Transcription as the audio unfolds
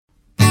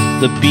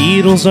The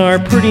Beatles are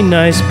a pretty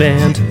nice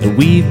band, and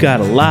we've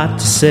got a lot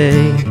to say.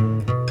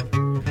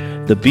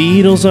 The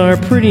Beatles are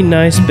a pretty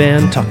nice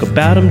band, talk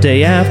about them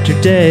day after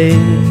day.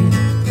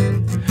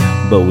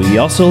 But we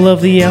also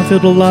love the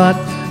outfield a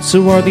lot,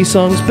 so are these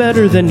songs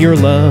better than your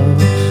love?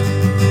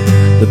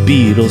 The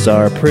Beatles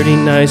are a pretty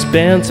nice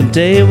band,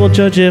 someday we'll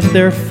judge if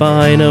they're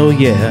fine, oh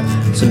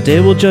yeah, someday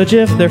we'll judge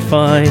if they're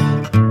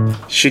fine.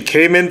 She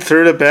came in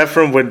through the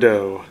bathroom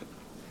window.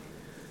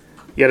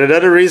 Yet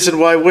another reason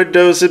why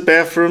windows in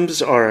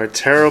bathrooms are a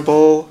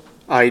terrible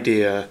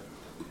idea.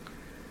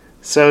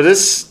 So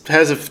this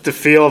has the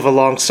feel of a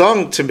long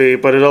song to me,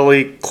 but it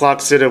only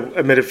clocks in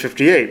a minute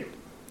 58.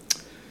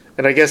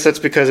 And I guess that's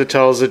because it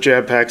tells a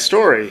jam-packed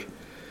story.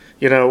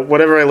 You know,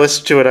 whenever I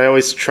listen to it, I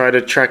always try to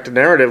track the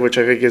narrative, which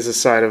I think is a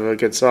sign of a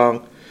good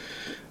song.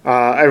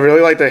 I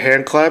really like the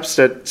hand claps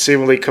that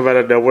seemingly come out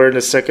of nowhere in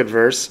the second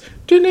verse.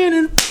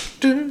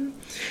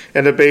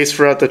 And the bass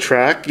throughout the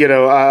track. You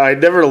know, I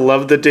never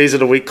loved the days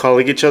of the week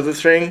calling each other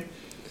thing.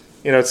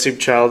 You know, it seemed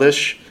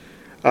childish.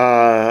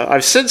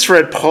 I've since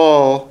read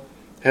Paul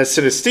has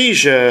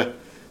synesthesia,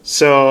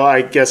 so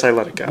I guess I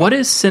let it go. What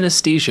is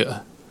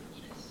synesthesia?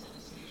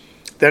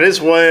 That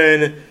is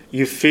when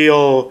you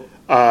feel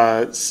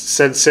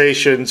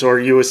sensations or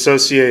you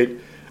associate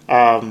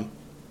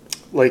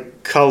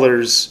like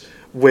colors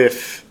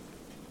with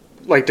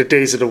like the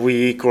days of the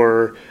week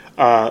or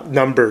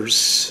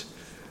numbers.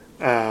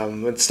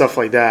 And stuff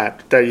like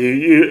that that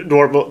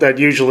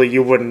usually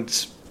you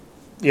wouldn't,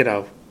 you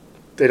know,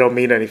 they don't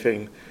mean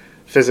anything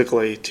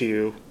physically to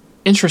you.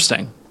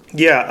 Interesting.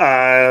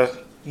 Yeah.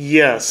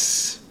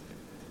 Yes,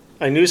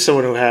 I knew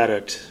someone who had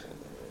it.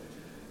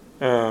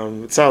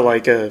 It's not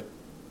like a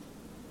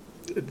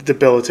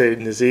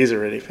debilitating disease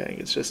or anything.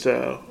 It's just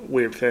a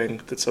weird thing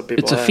that some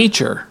people. It's a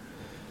feature.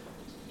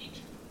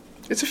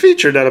 It's a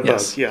feature, not a bug.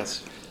 Yes.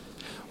 Yes.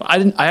 Well,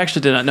 I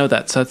actually did not know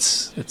that. So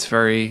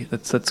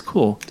that's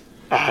cool.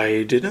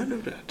 I did not know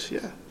that.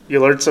 Yeah,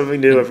 you learn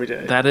something new every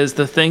day. That is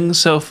the thing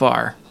so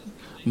far.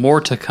 More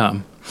to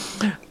come.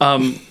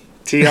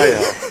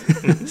 TIL.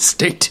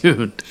 Stay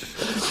tuned.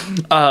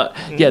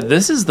 Yeah,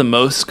 this is the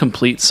most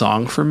complete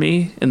song for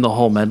me in the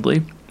whole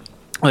medley.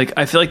 Like,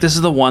 I feel like this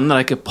is the one that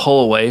I could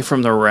pull away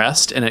from the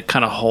rest, and it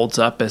kind of holds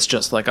up as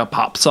just like a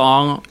pop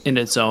song in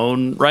its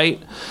own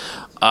right.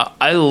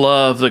 I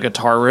love the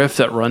guitar riff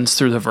that runs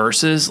through the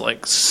verses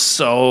like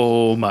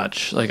so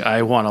much. Like,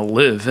 I want to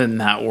live in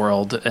that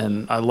world,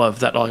 and I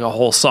love that like a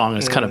whole song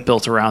is kind of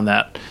built around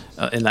that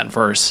in that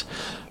verse.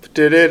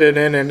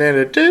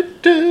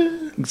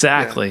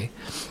 Exactly. Yeah.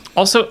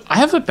 Also, I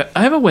have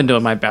a window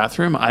in my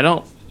bathroom. I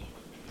don't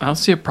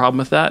see a problem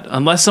with that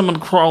unless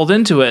someone crawled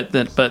into it.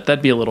 But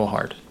that'd be a little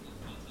hard.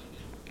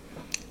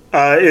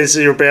 Is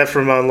your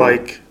bathroom on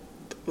like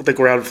the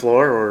ground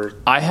floor, or?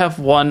 I have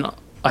one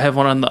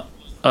on the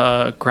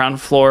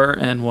ground floor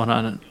and one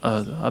on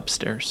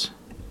upstairs.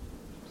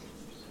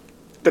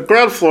 The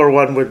ground floor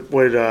one would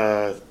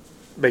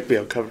make me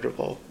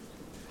uncomfortable.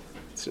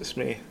 It's just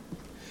me.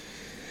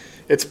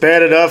 It's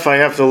bad enough I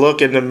have to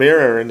look in the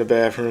mirror in the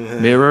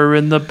bathroom. Mirror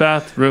in the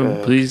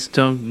bathroom, please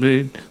don't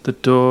leave. The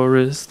door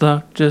is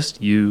locked,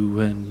 just you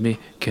and me.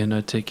 Can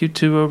I take you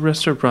to a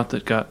restaurant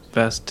that got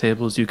vast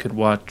tables? You could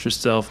watch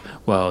yourself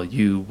while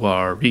you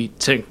are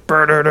eating.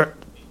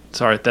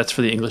 Sorry, that's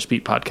for the English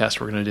Beat podcast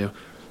we're going to do.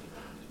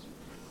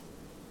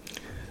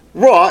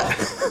 Right.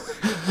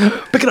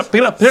 Pick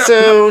it up.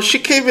 So she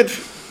came in.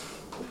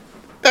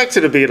 Back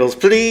to the Beatles,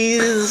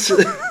 please.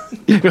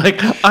 You're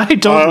like, I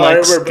don't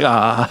like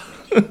ska.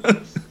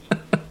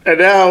 And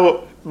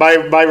now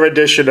my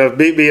rendition of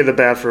 "Meet Me in the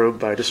Bathroom"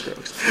 by The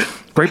Strokes.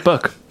 Great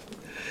book.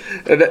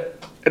 And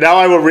now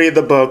I will read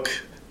the book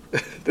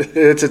in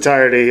its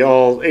entirety,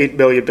 all 8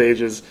 million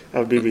pages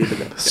of "Meet Me in the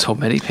Bathroom." So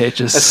many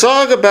pages. A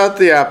song about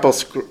the apple.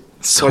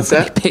 What's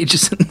many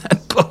pages in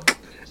that book.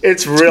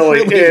 It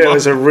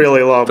was a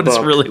really long book. But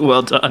it's really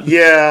well done.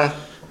 Yeah.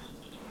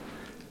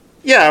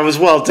 Yeah, it was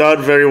well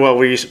done, very well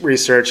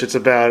researched. It's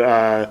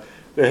about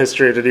the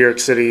history of the New York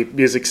City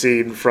music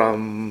scene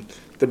from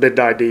the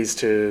mid-90s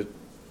to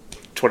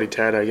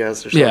 2010, I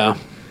guess, or something. Yeah.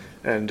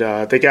 And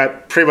they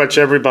got pretty much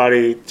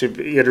everybody to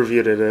be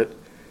interviewed in it,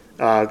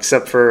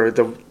 except for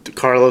the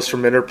Carlos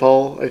from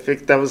Interpol. I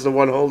think that was the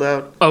one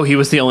holdout. Oh, he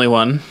was the only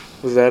one?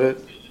 Was that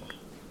it?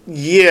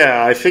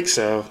 Yeah, I think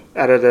so.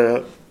 Out of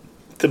the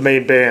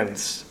main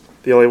bands,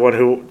 the only one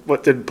who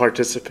didn't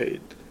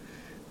participate.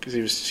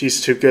 Because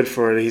he's too good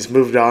for it. He's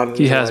moved on.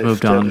 He has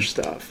moved on. Other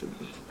stuff.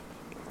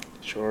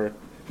 Sure.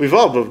 We've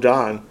all moved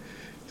on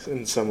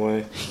in some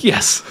way.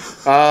 Yes.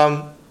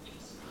 A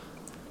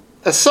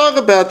song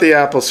about the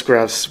apple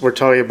scruffs we're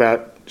talking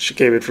about. She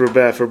came in through a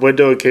bathroom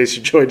window in case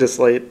you joined us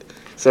late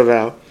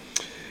somehow.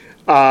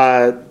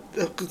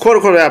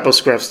 Quote-unquote apple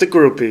scruffs, the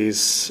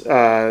groupies.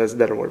 There's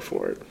another word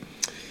for it.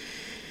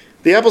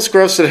 The apple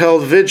scruffs had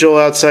held vigil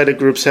outside the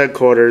group's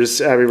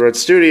headquarters, Abbey Road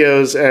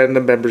Studios, and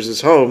the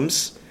members'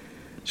 homes.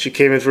 She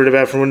Came In Through the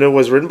Bathroom Window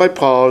was written by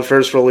Paul and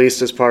first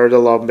released as part of the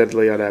long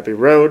medley on Abbey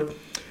Road.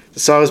 The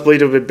song is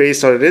believed to have been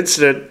based on an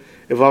incident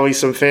involving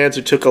some fans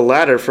who took a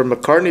ladder from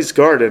McCartney's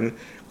garden,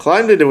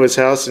 climbed into his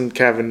house in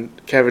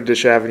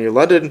Cavendish Avenue,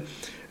 London,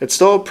 and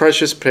stole a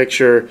precious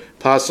picture,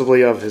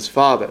 possibly of his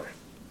father.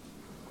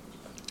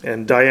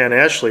 And Diane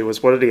Ashley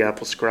was one of the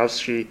apple scruffs.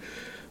 She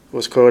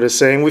was quoted as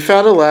saying, "We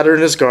found a ladder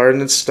in his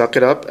garden and stuck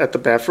it up at the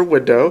bathroom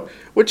window,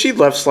 which he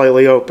left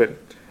slightly open.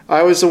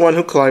 I was the one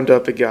who climbed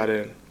up and got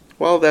in."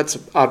 Well, that's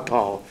on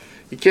Paul.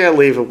 You can't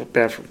leave a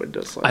bathroom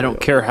window slightly I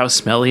don't care how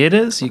smelly it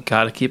is. You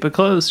got to keep it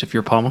closed if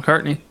you're Paul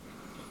McCartney.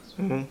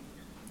 Mm-hmm.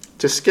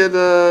 Just get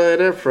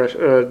an air fresh,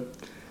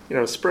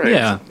 spray.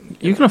 Yeah,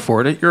 you can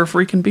afford it. You're a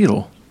freaking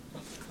Beatle.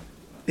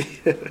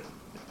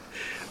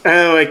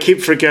 Oh, I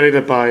keep forgetting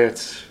to buy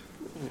it.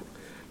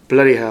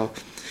 Bloody hell.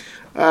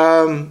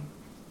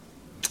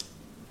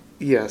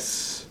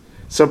 Yes.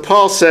 So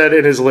Paul said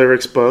in his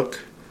lyrics book,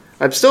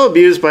 "I'm still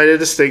amused by the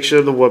distinction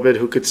of the woman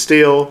who could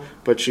steal,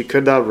 but she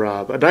could not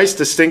rob. A nice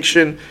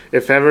distinction,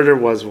 if ever there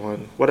was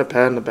one." What a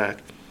pat on the back.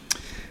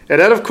 And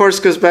that, of course,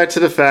 goes back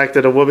to the fact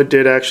that a woman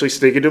did actually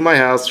sneak into my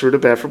house through the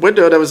bathroom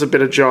window that was a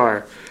bit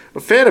ajar. A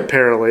fan,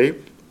 apparently,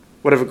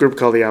 one of a group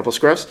called the Apple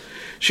Scruffs,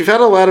 she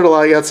found a ladder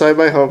lying outside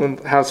my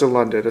house in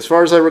London. As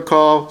far as I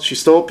recall, she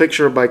stole a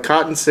picture of my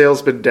cotton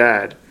salesman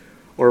dad,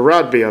 or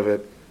robbed me of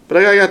it. But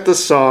I got the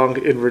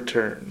song in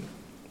return.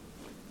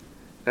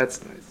 That's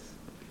nice.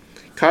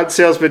 Cotton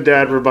salesman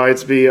dad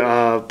reminds me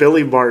of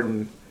Billy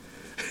Martin,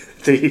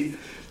 the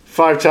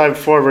 5-time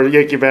former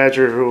Yankee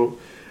manager who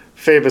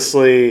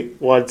famously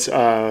once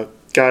got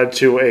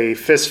into a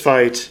fist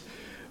fight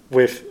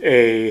with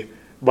a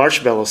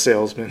marshmallow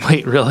salesman.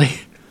 Wait,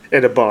 really?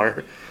 In a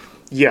bar.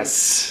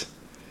 Yes.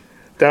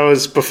 That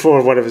was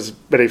before one of his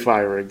many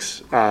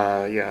firings.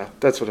 Yeah,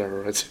 that's what I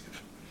remember.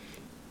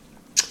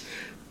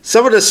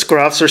 Some of the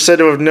scruffs are said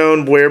to have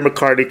known where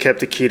McCartney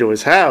kept the key to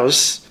his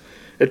house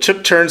and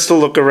took turns to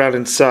look around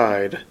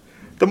inside.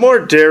 The more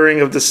daring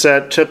of the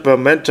set took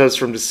mementos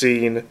from the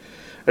scene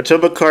until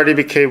McCartney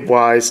became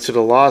wise to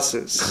the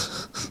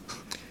losses.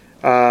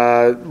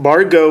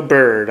 Margot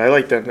Bird, I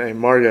like that name,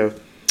 Margot.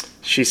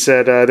 She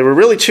said, there were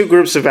really two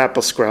groups of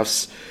apple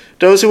scruffs,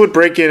 those who would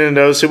break in and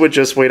those who would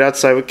just wait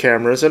outside with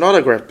cameras and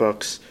autograph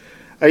books.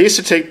 I used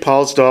to take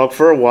Paul's dog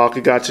for a walk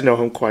and got to know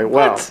him quite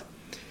well. What?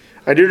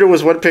 I knew there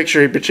was one picture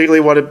he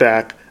particularly wanted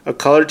back, a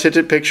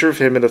color-tinted picture of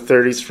him in a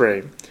 30s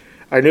frame.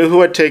 I knew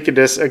who had taken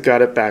this and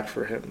got it back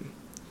for him.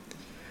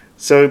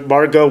 So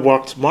Margot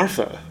walked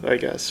Martha, I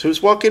guess.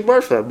 Who's walking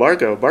Martha?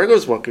 Margot.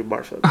 Margot's walking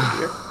Martha.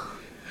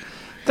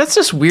 That's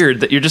just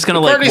weird that you're just going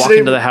to walk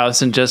into the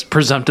house and just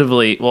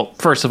presumptively, well,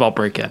 first of all,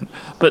 break in.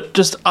 But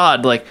just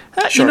odd,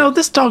 sure.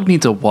 This dog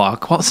needs a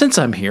walk. Well, since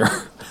I'm here,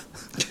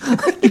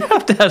 you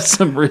have to have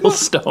some real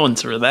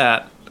stones for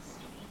that.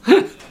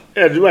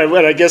 And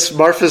I guess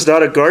Martha's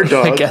not a guard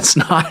dog. I guess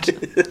not.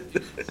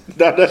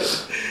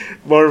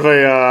 More of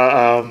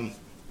a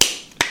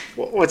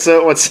what's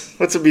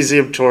a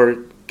museum tour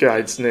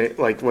guide's name?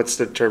 Like, what's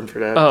the term for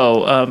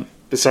that?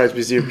 Besides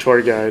museum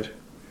tour guide.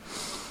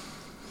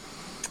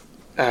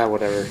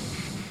 Whatever.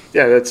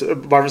 Yeah, that's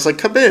Martha's like,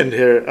 come in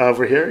here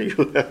over here. You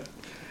have a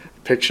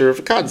picture of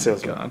a cotton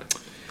salesman. God.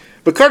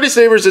 McCartney's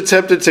neighbors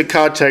attempted to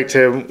contact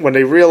him when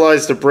they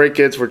realized the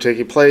break-ins were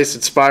taking place,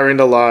 inspiring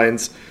the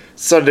lines.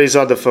 Sunday's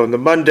on the phone to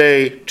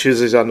Monday,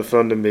 Tuesday's on the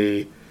phone to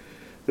me.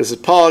 This is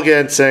Paul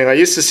again saying, I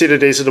used to see the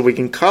days of the week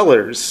in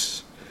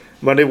colors.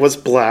 Monday was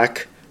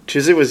black,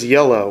 Tuesday was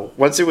yellow,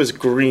 Wednesday was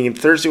green,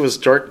 Thursday was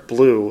dark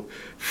blue,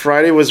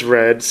 Friday was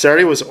red,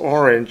 Saturday was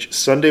orange,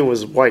 Sunday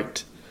was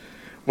white.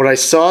 When I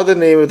saw the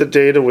name of the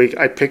day of the week,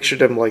 I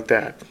pictured him like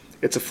that.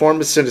 It's a form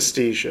of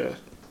synesthesia.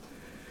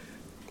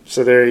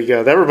 So there you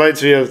go. That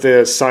reminds me of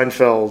the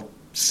Seinfeld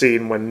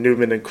scene when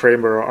Newman and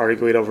Kramer are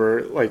arguing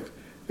over,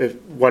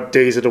 what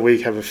days of the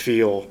week have a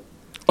feel.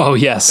 Oh,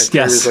 yes, and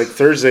Jerry's like,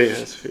 Thursday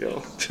has a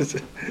feel.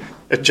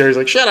 And Jerry's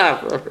like, shut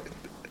up.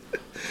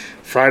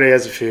 Friday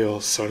has a feel.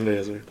 Sunday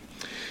has a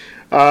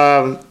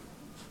feel.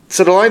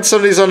 So the lines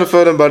Sunday's on the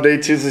phone and Monday,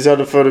 Tuesday's on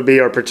the phone to me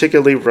are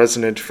particularly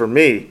resonant for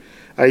me.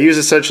 I use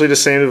essentially the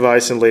same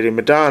device in Lady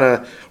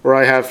Madonna, where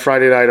I have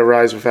Friday night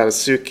arise without a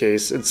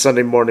suitcase and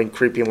Sunday morning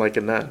creeping like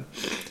a nun.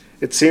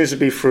 It seems to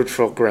be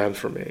fruitful ground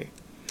for me.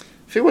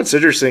 I think what's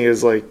interesting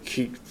is,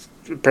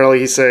 apparently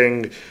he's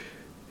saying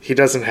he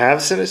doesn't have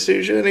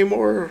synesthesia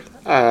anymore.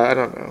 I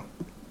don't know.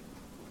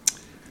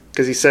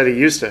 Because he said he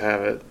used to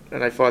have it,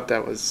 and I thought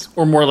that was...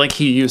 Or more like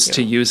he used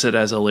to use it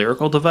as a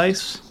lyrical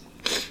device?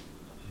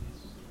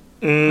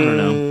 I don't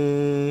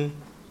know.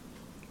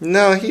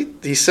 No,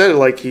 he said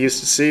he used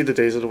to see the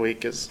days of the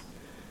week as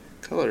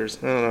colors.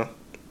 I don't know.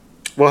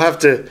 We'll have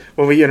to,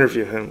 when we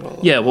interview him.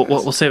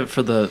 We'll save it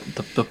for the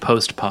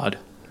post-pod.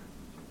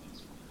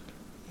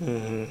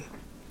 Mm-hmm.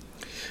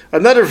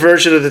 Another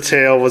version of the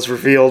tale was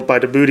revealed by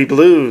the Moody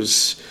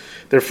Blues.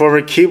 Their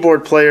former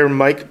keyboard player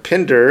Mike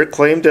Pinder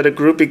claimed that a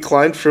groupie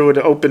climbed through an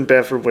open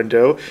bathroom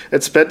window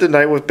and spent the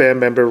night with band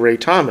member Ray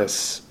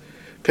Thomas.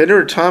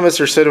 Pinder and Thomas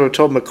are said to have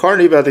told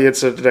McCartney about the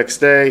incident the next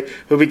day,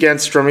 who began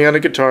strumming on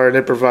a guitar and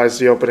improvised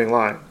the opening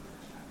line.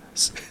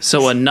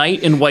 So a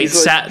night in white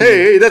satin...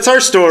 Hey, that's our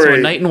story! So a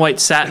night in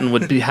white satin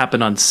would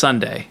happen on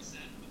Sunday.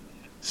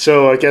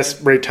 So I guess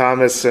Ray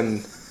Thomas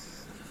and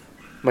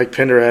Mike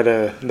Pinder had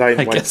a night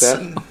I like guess that.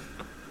 so.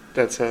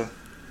 That's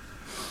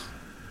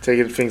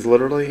taking things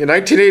literally. In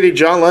 1980,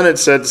 John Lennon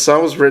said the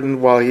song was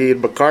written while he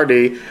and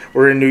McCartney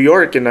were in New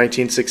York in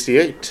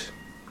 1968.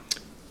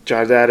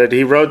 John added,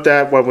 he wrote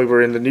that when we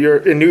were in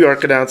New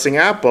York announcing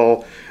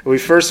Apple, and we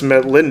first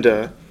met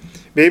Linda.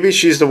 Maybe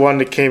she's the one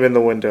that came in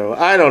the window.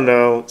 I don't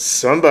know.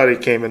 Somebody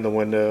came in the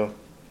window.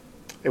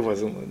 It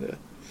wasn't Linda.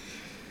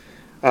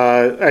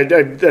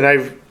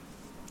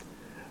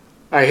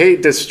 I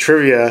hate this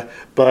trivia,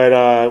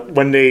 but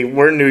when they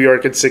were in New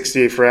York in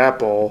 '68 for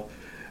Apple,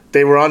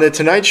 they were on the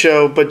Tonight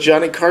Show, but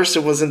Johnny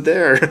Carson wasn't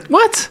there.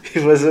 What?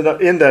 He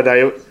wasn't in that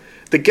night.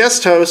 The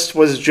guest host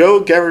was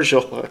Joe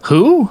Garagiola.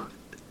 Who?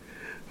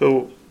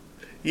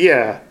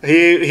 Yeah,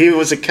 he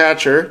was a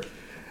catcher,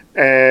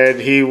 and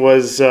he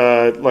was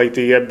like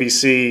the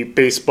NBC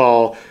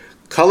baseball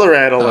color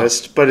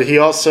analyst, but he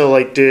also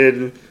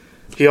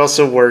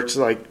worked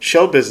like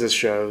show business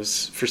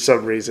shows for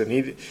some reason.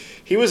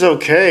 He was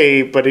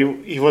okay, but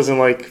he wasn't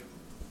like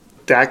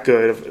that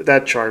good,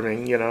 that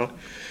charming, you know.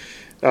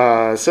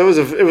 So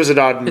it was an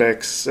odd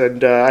mix,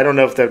 and I don't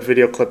know if that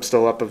video clip's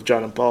still up of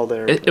John and Paul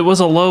there. It was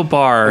a low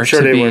bar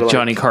sure to be were,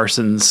 Johnny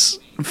Carson's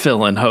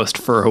fill-in host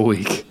for a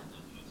week.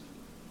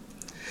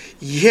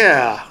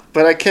 Yeah,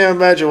 but I can't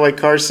imagine why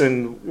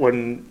Carson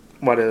wouldn't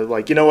want to,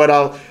 like, you know what,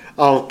 I'll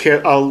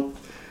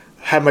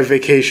have my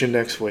vacation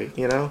next week,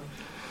 you know?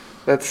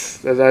 That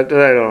I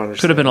don't understand.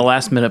 Could have been a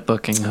last-minute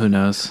booking. Who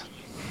knows?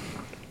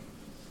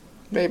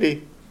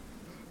 Maybe.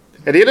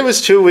 At the end of his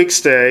 2-week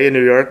stay in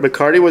New York,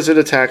 McCartney was in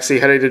a taxi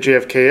heading to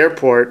JFK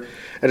Airport.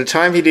 At the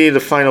time, he needed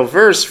a final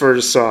verse for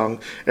his song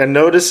and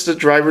noticed the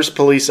driver's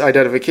police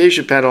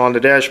identification panel on the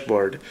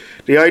dashboard.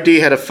 The ID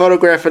had a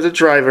photograph of the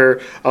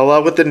driver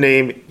along with the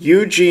name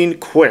Eugene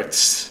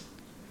Quits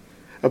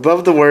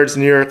above the words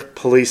New York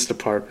Police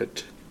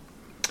Department.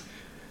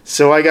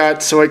 So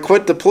I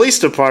quit the police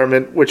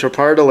department, which are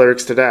part of the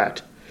lyrics to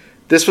that.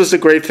 This was the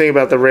great thing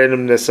about the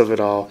randomness of it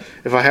all.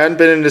 If I hadn't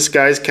been in this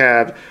guy's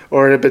cab,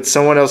 or it had been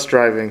someone else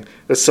driving,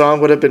 the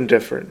song would have been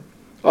different.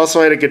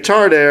 Also, I had a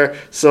guitar there,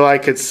 so I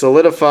could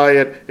solidify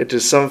it into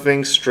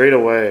something straight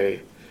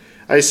away.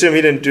 I assume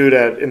he didn't do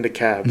that in the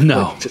cab.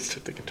 No. He just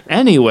took the guitar.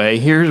 Anyway,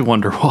 here's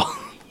Wonderwall.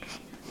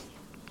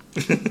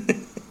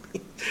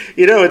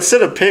 You know,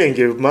 instead of paying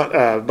you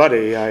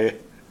money, I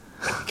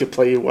could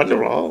play you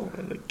Wonderwall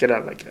and get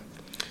out of my cab.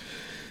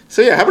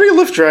 So yeah, how many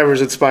Lyft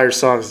drivers inspire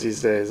songs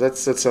these days? That's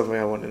something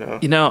I want to know.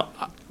 You know,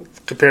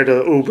 compared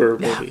to Uber,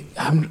 maybe.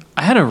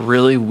 I had a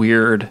really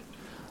weird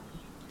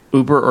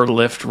Uber or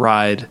Lyft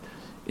ride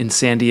in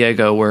San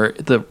Diego where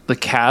the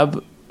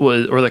cab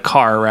was, or the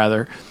car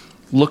rather,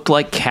 looked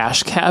like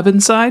Cash Cab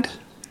inside.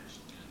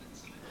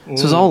 So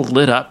it was all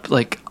lit up,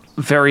 like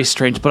very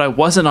strange. But I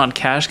wasn't on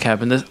Cash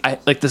Cab, and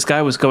this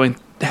guy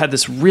had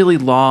this really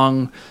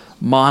long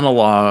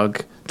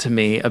monologue to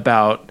me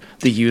about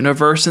the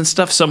universe and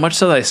stuff, so much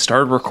so that I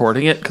started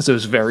recording it because it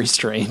was very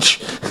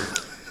strange.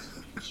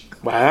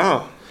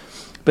 Wow.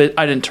 But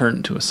I didn't turn it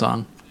into a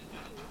song.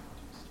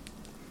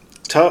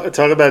 Talk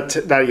about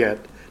not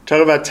yet.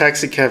 Talk about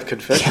Taxi Cab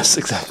Confessions. Yes,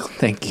 exactly.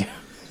 Thank you.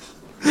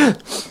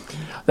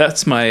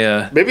 That's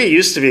my... Maybe it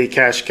used to be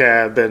Cash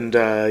Cab, and,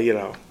 you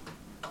know,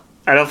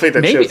 I don't think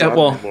that show's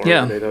on anymore.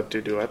 Yeah. They don't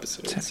do new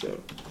episodes, so...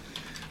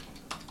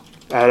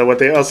 I don't know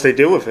what else they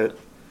do with it.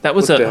 That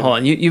was hold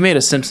on, you made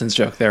a Simpsons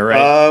joke there,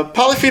 right?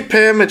 Polyfeed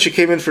Pam and She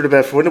Came In for the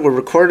Bathroom Window were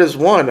recorded as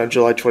one on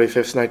July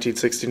 25th,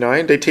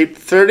 1969. They taped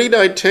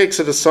 39 takes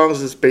of the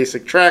song's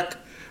basic track,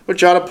 with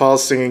John and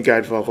Paul's singing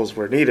guide vocals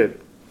where needed.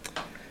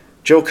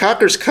 Joe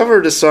Cocker's cover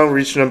of the song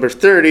reached number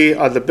 30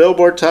 on the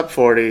Billboard Top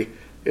 40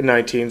 in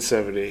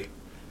 1970.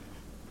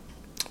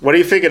 What do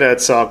you think of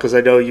that song? Because I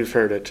know you've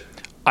heard it.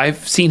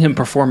 I've seen him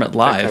perform it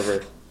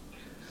live.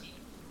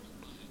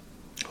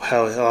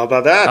 How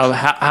about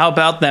that? How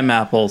about them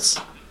apples?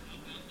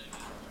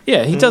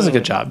 Yeah, he does a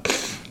good job.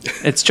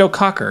 It's Joe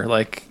Cocker.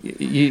 Like,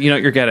 you know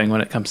what you're getting when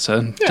it comes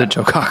to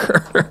Joe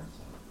Cocker.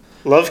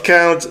 Love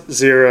count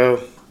 0.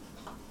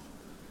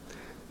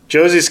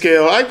 Josie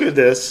scale, I give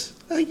this.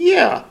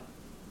 Yeah.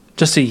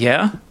 Just a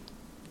yeah?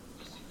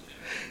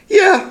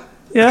 Yeah.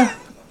 Yeah?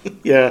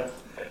 Yeah.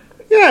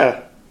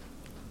 Yeah.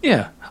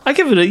 Yeah. I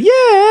give it a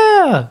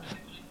yeah.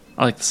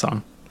 I like the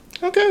song.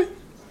 Okay.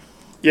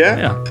 Yeah?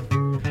 Yeah.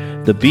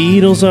 The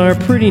Beatles are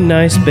a pretty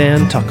nice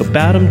band, talk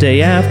about them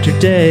day after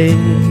day.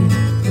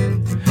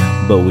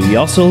 But we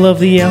also love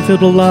the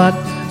outfield a lot,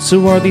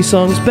 so are these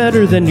songs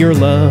better than your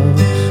love?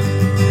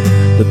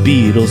 The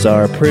Beatles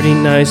are a pretty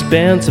nice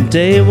band,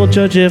 someday we'll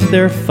judge if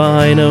they're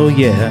fine, oh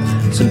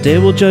yeah, someday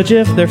we'll judge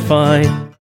if they're fine.